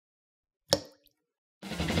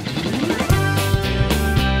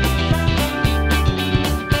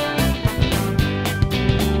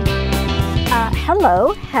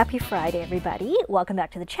Hello, happy Friday everybody. Welcome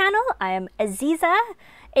back to the channel. I am Aziza,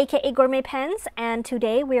 aka Gourmet Pens, and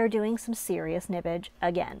today we are doing some serious nibbage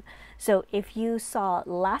again. So if you saw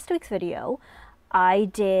last week's video, I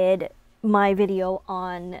did my video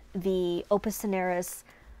on the Opus Cineris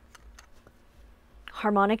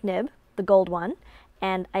Harmonic nib, the gold one,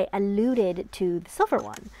 and I alluded to the silver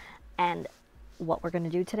one. And what we're going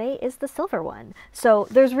to do today is the silver one. So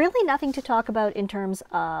there's really nothing to talk about in terms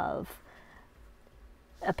of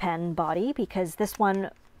a pen body, because this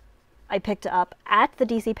one I picked up at the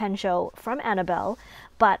DC Pen Show from Anabelle,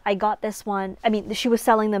 but I got this one, I mean, she was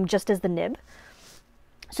selling them just as the nib.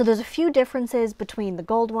 So there's a few differences between the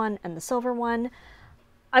gold one and the silver one.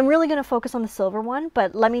 I'm really going to focus on the silver one,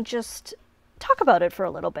 but let me just talk about it for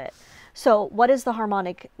a little bit. So what is the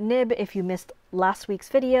Harmonic nib? If you missed last week's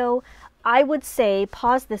video, I would say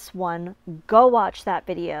pause this one, go watch that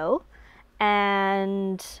video,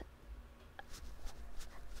 and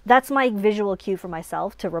that's my visual cue for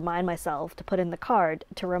myself to remind myself to put in the card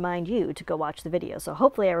to remind you to go watch the video. So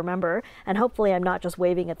hopefully I remember, and hopefully I'm not just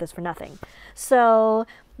waving at this for nothing. So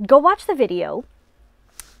go watch the video.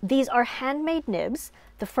 These are handmade nibs.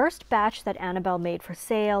 The first batch that Anabelle made for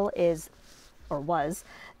sale is, or was,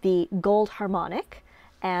 the gold Harmonic.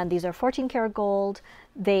 And these are 14 karat gold.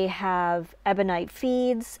 They have ebonite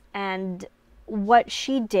feeds, and what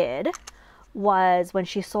she did was when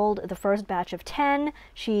she sold the first batch of 10,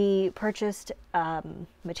 she purchased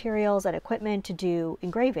materials and equipment to do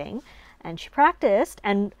engraving, and she practiced,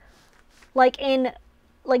 and in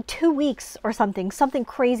 2 weeks or something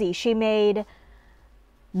crazy, she made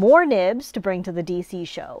more nibs to bring to the DC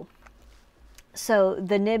show. So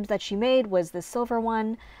the nibs that she made was the silver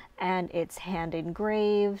one, and it's hand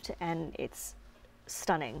engraved, and it's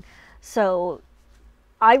stunning. So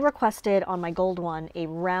I requested on my gold one a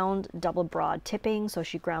round double broad tipping, so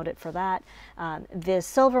she ground it for that. The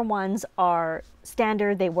silver ones are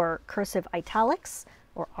standard. They were cursive italics,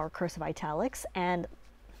 or are cursive italics, and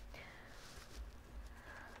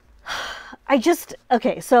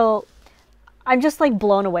okay, so I'm just like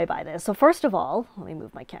blown away by this. So first of all, let me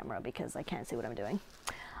move my camera because I can't see what I'm doing.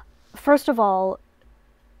 First of all,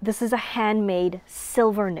 this is a handmade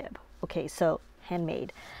silver nib. Okay, so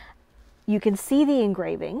handmade. You can see the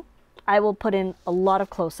engraving. I will put in a lot of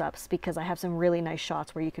close-ups because I have some really nice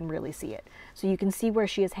shots where you can really see it. So you can see where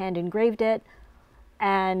she has hand engraved it,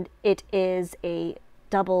 and it is a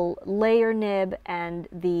double layer nib, and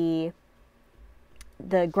the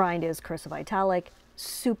grind is cursive italic.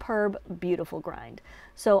 Superb, beautiful grind.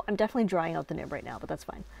 So I'm definitely drying out the nib right now, but that's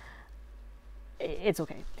fine. It's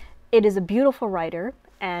okay. It is a beautiful writer,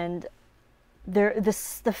 and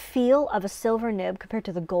the feel of a silver nib compared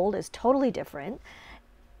to the gold is totally different.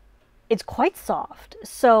 It's quite soft.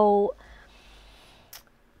 So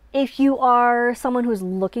if you are someone who's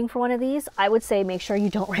looking for one of these, I would say make sure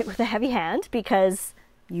you don't write with a heavy hand, because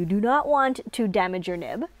you do not want to damage your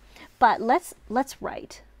nib. But let's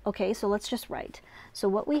write. Okay, so let's just write. So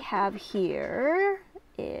what we have here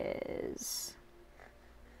is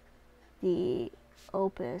the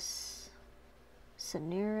Opus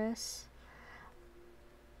Cineris.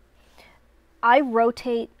 I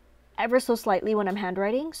rotate ever so slightly when I'm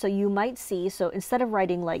handwriting, so you might see, so instead of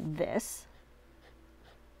writing like this,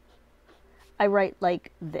 I write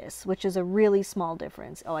like this, which is a really small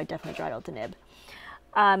difference. Oh, I definitely dried out the nib.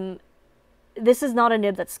 This is not a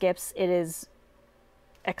nib that skips. It is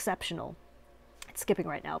exceptional. It's skipping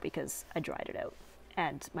right now because I dried it out,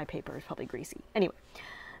 and my paper is probably greasy. Anyway,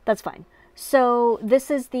 that's fine. So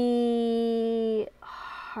this is the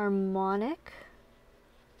Harmonic.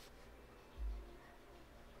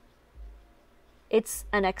 It's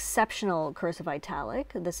an exceptional cursive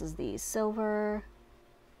italic. This is the silver.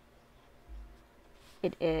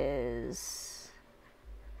 It is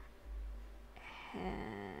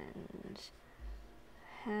hand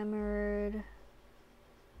hammered.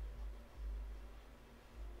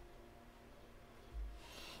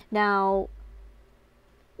 Now,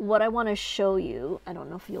 what I want to show you, I don't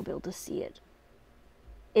know if you'll be able to see it.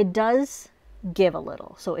 It does give a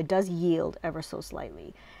little, so it does yield ever so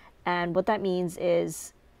slightly. And what that means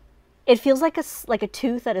is it feels like a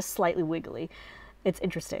tooth that is slightly wiggly. It's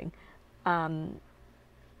interesting.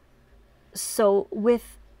 So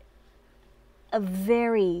with a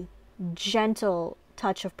very gentle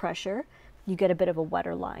touch of pressure, you get a bit of a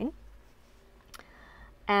wetter line.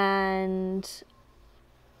 And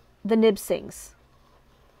the nib sings.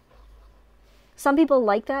 Some people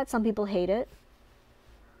like that, some people hate it.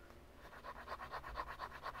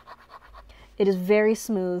 It is very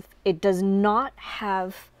smooth. It does not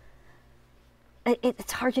have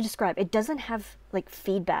it's hard to describe. It doesn't have like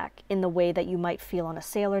feedback in the way that you might feel on a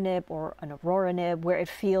Sailor nib or an Aurora nib, where it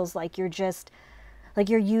feels like you're just like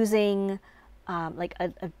you're using like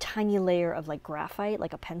a tiny layer of like graphite,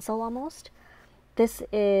 like a pencil almost. This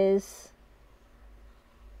is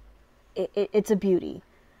it's a beauty.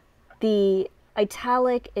 The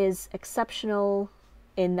italic is exceptional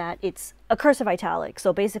in that it's a cursive italic,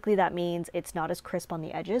 so basically that means it's not as crisp on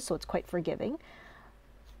the edges, so it's quite forgiving,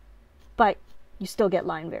 but you still get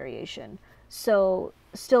line variation. So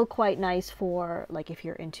still quite nice for like if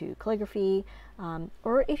you're into calligraphy,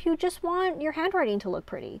 or if you just want your handwriting to look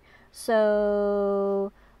pretty.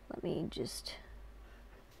 So let me just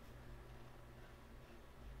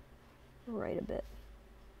write a bit.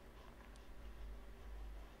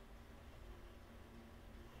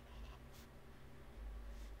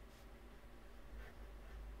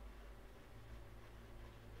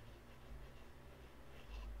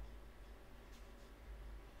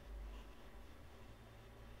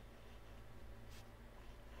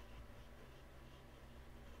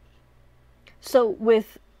 So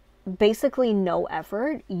with basically no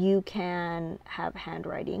effort, you can have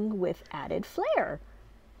handwriting with added flair,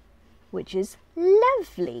 which is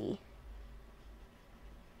lovely.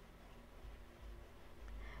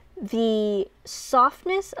 The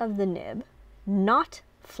softness of the nib, not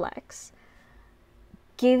flex,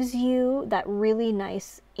 gives you that really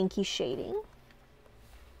nice inky shading,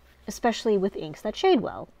 especially with inks that shade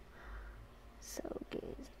well. So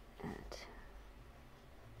gaze at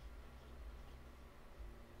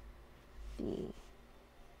the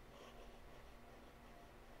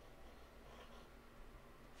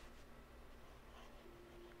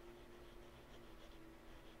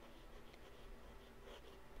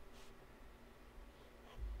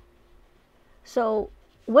So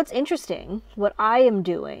what's interesting, what I am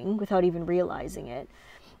doing without even realizing it,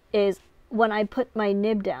 is when I put my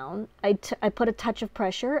nib down, I put a touch of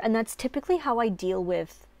pressure, and that's typically how I deal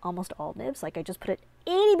with almost all nibs. Like I just put an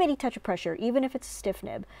itty bitty touch of pressure, even if it's a stiff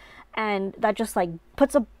nib, and that just like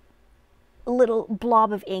puts a little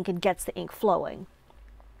blob of ink and gets the ink flowing.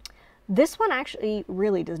 This one actually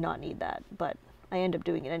really does not need that, but I end up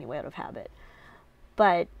doing it anyway out of habit.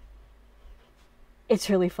 But it's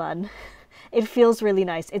really fun. It feels really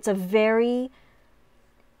nice. It's a very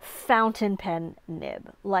fountain pen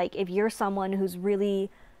nib. Like if you're someone who's you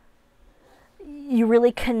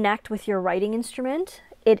really connect with your writing instrument,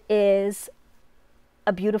 it is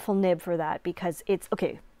a beautiful nib for that, because it's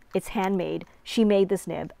handmade. She made this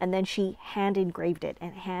nib and then she hand engraved it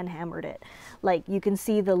and hand hammered it. Like you can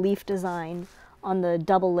see the leaf design on the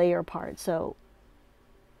double layer part. So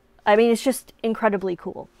I mean, it's just incredibly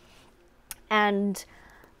cool. And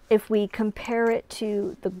if we compare it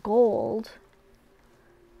to the gold,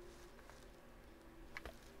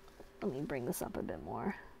 let me bring this up a bit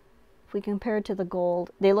more. If we compare it to the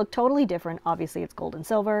gold, they look totally different. Obviously it's gold and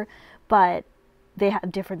silver, but they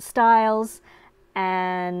have different styles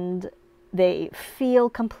and they feel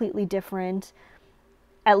completely different,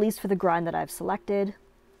 at least for the grind that I've selected.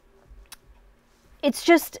 It's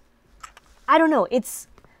just, I don't know, it's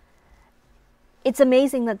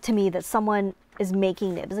amazing that to me that someone is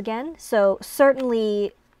making nibs again. So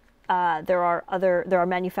certainly there are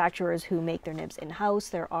manufacturers who make their nibs in-house.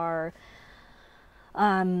 There are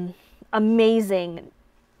amazing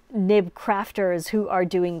nib crafters who are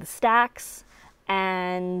doing the stacks,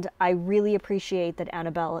 and I really appreciate that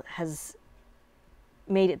Anabelle has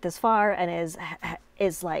made it this far and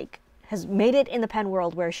has made it in the pen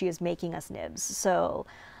world where she is making us nibs. So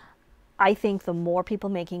I think the more people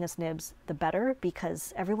making us nibs, the better,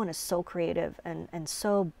 because everyone is so creative and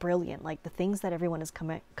so brilliant. Like the things that everyone is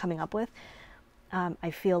coming up with,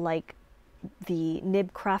 I feel like the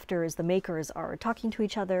nib crafters, the makers, are talking to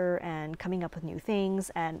each other and coming up with new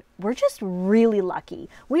things, and we're just really lucky.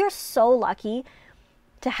 We are so lucky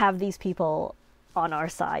to have these people on our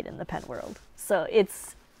side in the pen world. So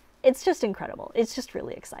it's just incredible. It's just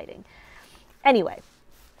really exciting. Anyway,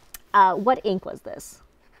 what ink was this?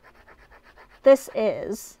 This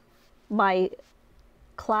is my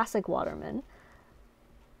classic Waterman.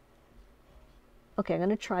 Okay, let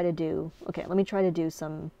me try to do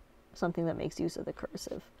something that makes use of the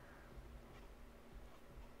cursive.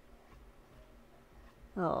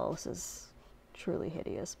 Oh, this is truly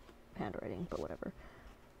hideous handwriting, but whatever.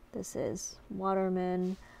 This is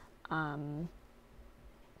Waterman.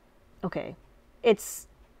 Okay, it's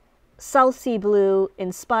South Sea blue,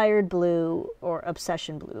 inspired blue, or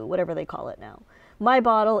obsession blue, whatever they call it now. My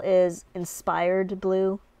bottle is inspired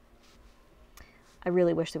blue. I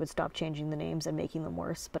really wish they would stop changing the names and making them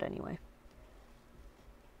worse, but anyway.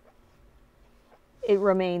 it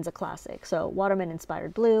remains a classic. So Waterman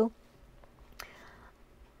inspired blue.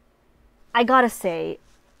 I gotta say,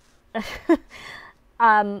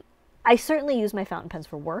 I certainly use my fountain pens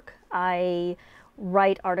for work. I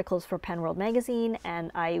write articles for Pen World magazine,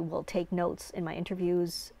 and I will take notes in my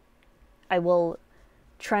interviews. I will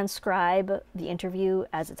transcribe the interview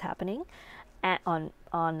as it's happening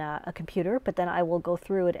on a computer, but then I will go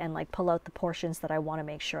through it and like pull out the portions that I want to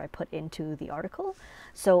make sure I put into the article.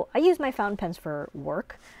 So I use my fountain pens for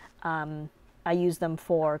work. I use them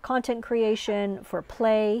for content creation, for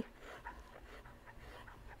play.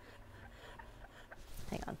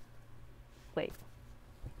 Hang on. Wait.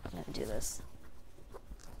 I'm going to do this.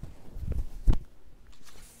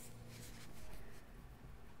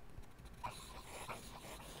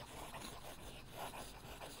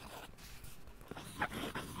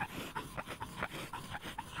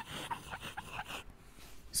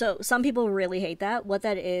 So some people really hate that. What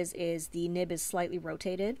that is the nib is slightly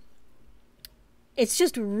rotated. It's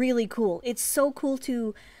just really cool. It's so cool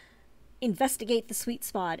to investigate the sweet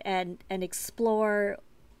spot and explore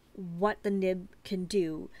what the nib can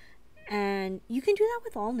do. And you can do that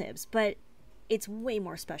with all nibs, but it's way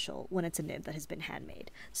more special when it's a nib that has been handmade.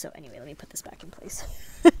 So anyway, let me put this back in place.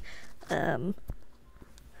 Hi,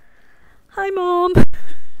 Mom.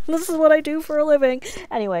 This is what I do for a living.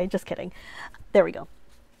 Anyway, just kidding. There we go.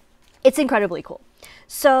 It's incredibly cool.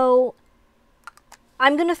 So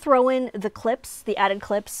I'm going to throw in the clips, the added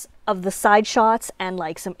clips of the side shots and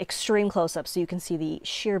like some extreme close-ups so you can see the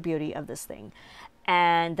sheer beauty of this thing.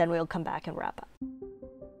 And then we'll come back and wrap up.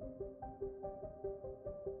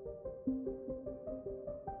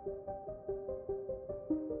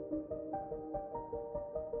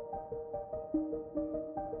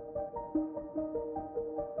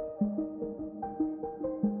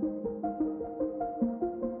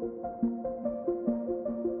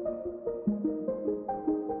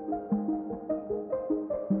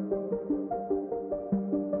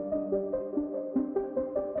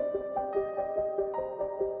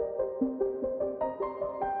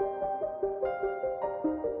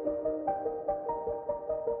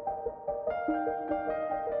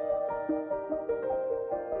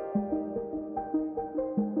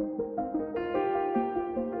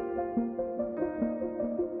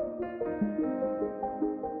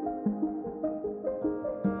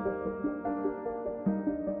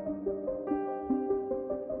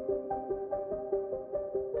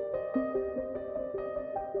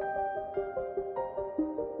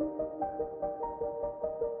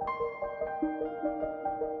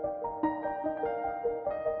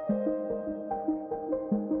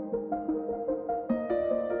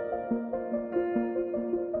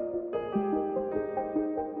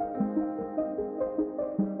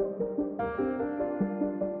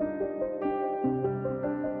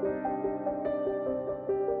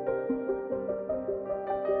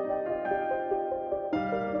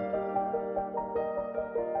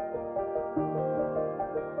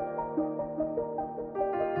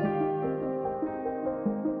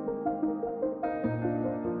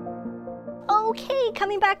 Okay,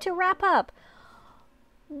 coming back to wrap up.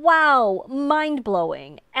 Wow,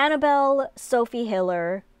 mind-blowing. Anabelle, Sophie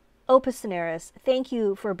Hiller, Opus Cineris, thank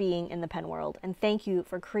you for being in the pen world, and thank you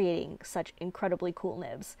for creating such incredibly cool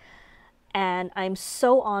nibs. And I'm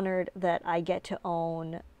so honored that I get to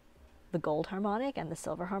own the gold harmonic and the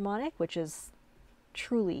silver harmonic, which is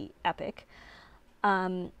truly epic.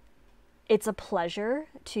 It's a pleasure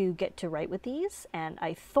to get to write with these, and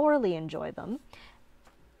I thoroughly enjoy them.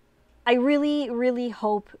 I really, really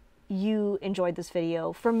hope you enjoyed this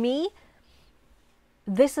video. For me,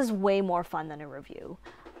 this is way more fun than a review.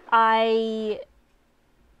 I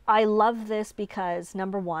love this because,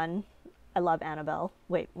 number one, I love Anabelle.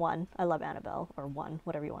 Wait, one, I love Anabelle, or one,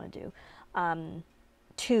 whatever you want to do.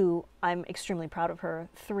 Two, I'm extremely proud of her.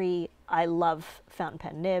 Three, I love fountain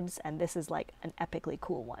pen nibs, and this is like an epically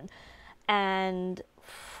cool one. And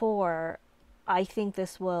four, I think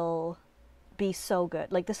this will be so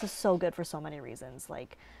good. Like, this is so good for so many reasons.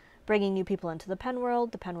 Like, bringing new people into the pen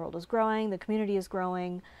world is growing, the community is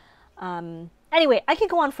growing. Anyway, I could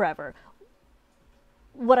go on forever.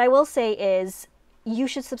 What I will say is you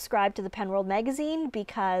should subscribe to the Pen World magazine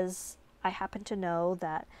because I happen to know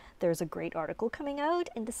that there's a great article coming out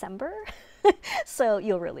in December. So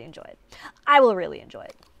you'll really enjoy it. I will really enjoy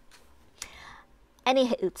it.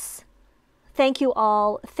 Anywhoots, thank you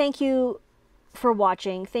all. Thank you for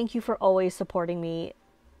watching. Thank you for always supporting me.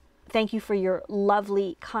 Thank you for your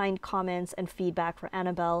lovely, kind comments and feedback for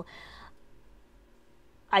Anabelle.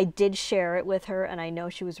 I did share it with her, and I know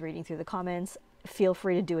she was reading through the comments. Feel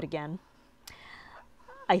free to do it again.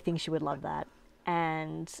 I think she would love that.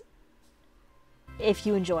 And if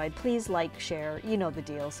you enjoyed, please like, share, you know the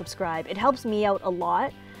deal, subscribe. It helps me out a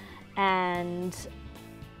lot, and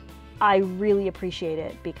I really appreciate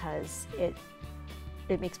it because it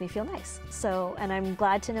makes me feel nice. So, and I'm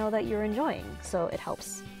glad to know that you're enjoying. So it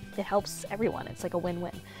helps everyone. It's like a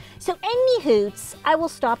win-win. So any hoots, I will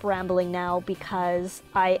stop rambling now because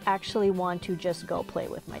I actually want to just go play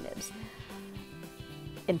with my nibs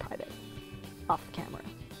in private, off the camera.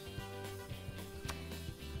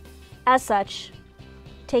 As such,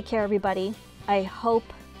 take care, everybody. I hope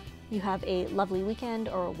you have a lovely weekend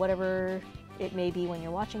or whatever it may be when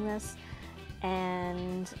you're watching this,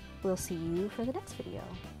 and we'll see you for the next video.